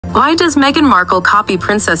Why does Meghan Markle copy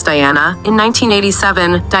Princess Diana? In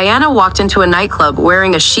 1987, Diana walked into a nightclub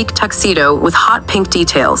wearing a chic tuxedo with hot pink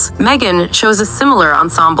details. Meghan chose a similar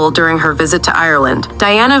ensemble during her visit to Ireland.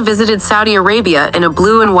 Diana visited Saudi Arabia in a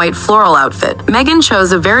blue and white floral outfit. Meghan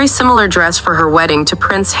chose a very similar dress for her wedding to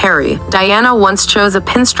Prince Harry. Diana once chose a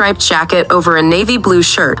pinstriped jacket over a navy blue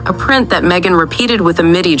shirt, a print that Meghan repeated with a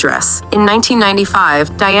midi dress. In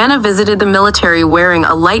 1995, Diana visited the military wearing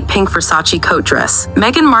a light pink Versace coat dress.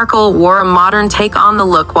 Meghan Markle wore a modern take on the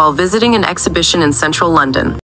look while visiting an exhibition in central London.